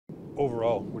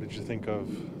Overall, what did you think of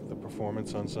the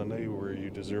performance on Sunday? Were you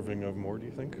deserving of more, do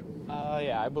you think?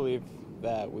 Yeah, I believe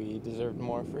that we deserved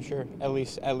more for sure. At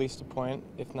least a point,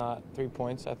 if not 3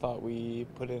 points. I thought we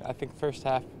put in. I think first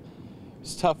half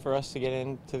it's tough for us to get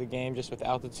into the game just with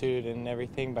altitude and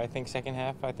everything. But I think second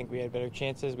half, I think we had better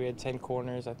chances. We had 10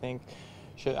 corners. I think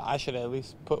I should at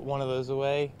least put one of those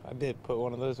away. I did put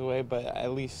one of those away, but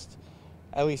at least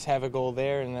have a goal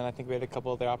there. And then I think we had a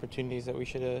couple other opportunities that we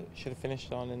should have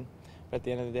finished on. And but at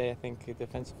the end of the day, I think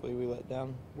defensively we let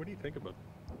down. What do you think about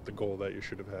the goal that you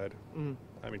should have had? Mm.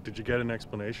 I mean, did you get an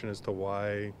explanation as to why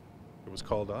it was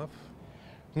called off?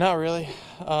 Not really.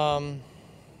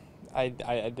 I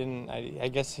didn't. I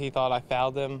guess he thought I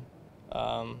fouled him,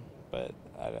 but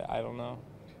I don't know.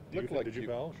 Did you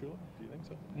foul, Shula? Do you think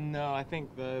so? No, I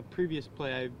think the previous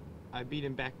play I beat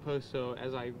him back post, so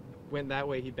as I went that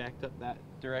way, he backed up that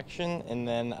direction, and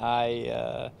then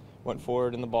I went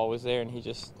forward, and the ball was there, and he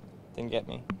just didn't get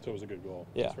me. So it was a good goal.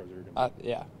 Yeah. As far as you're concerned.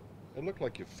 Yeah. It looked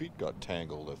like your feet got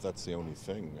tangled, if that's the only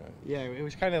thing. Yeah, it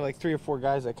was kind of like 3 or 4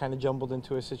 guys that kind of jumbled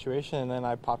into a situation, and then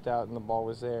I popped out, and the ball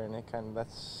was there, and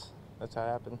that's how it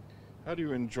happened. How do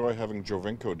you enjoy having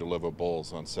Jovinko deliver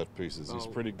balls on set pieces? He's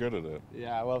pretty good at it.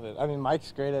 Yeah, I love it. I mean,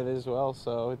 Mike's great at it as well,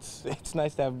 so it's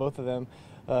nice to have both of them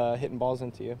hitting balls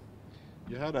into you.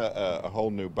 You had a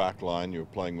whole new back line. You were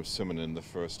playing with Simonin the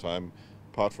first time.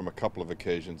 Apart from a couple of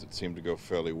occasions, it seemed to go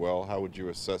fairly well. How would you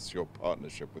assess your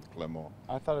partnership with Clement?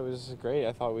 I thought it was great.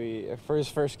 I thought for his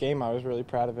first game, I was really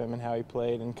proud of him and how he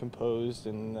played and composed,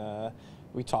 and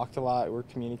we talked a lot. We're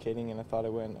communicating, and I thought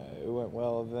it went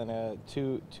well. Then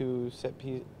two set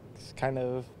piece kind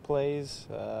of plays.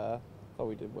 I thought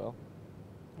we did well.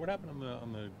 What happened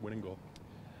on the winning goal?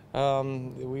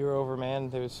 We were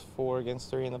overmanned. There was 4 against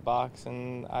 3 in the box,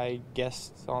 and I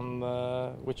guessed on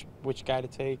which guy to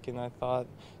take, and I thought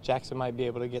Jackson might be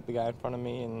able to get the guy in front of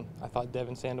me, and I thought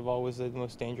Devin Sandoval was the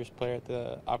most dangerous player at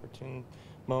the opportune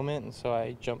moment, and so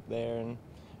I jumped there, and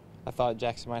I thought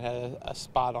Jackson might have a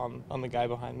spot on the guy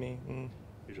behind me. And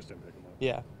You just didn't pick him up?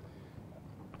 Yeah.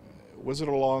 Was it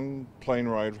a long plane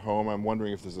ride home? I'm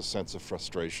wondering if there's a sense of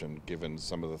frustration given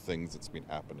some of the things that's been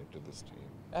happening to this team.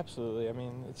 Absolutely. I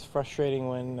mean, it's frustrating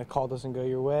when a call doesn't go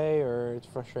your way, or it's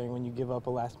frustrating when you give up a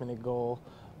last-minute goal.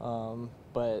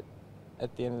 But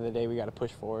at the end of the day, we got to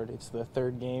push forward. It's the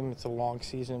 3rd game. It's a long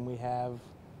season. We have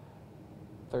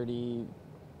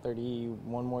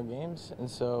 31 more games, and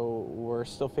so we're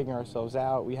still figuring ourselves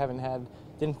out. We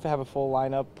didn't have a full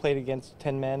lineup, played against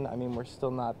 10 men. I mean, we're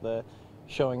still not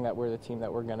showing that we're the team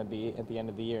that we're going to be at the end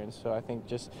of the year, and so I think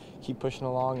just keep pushing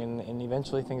along, and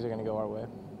eventually things are going to go our way.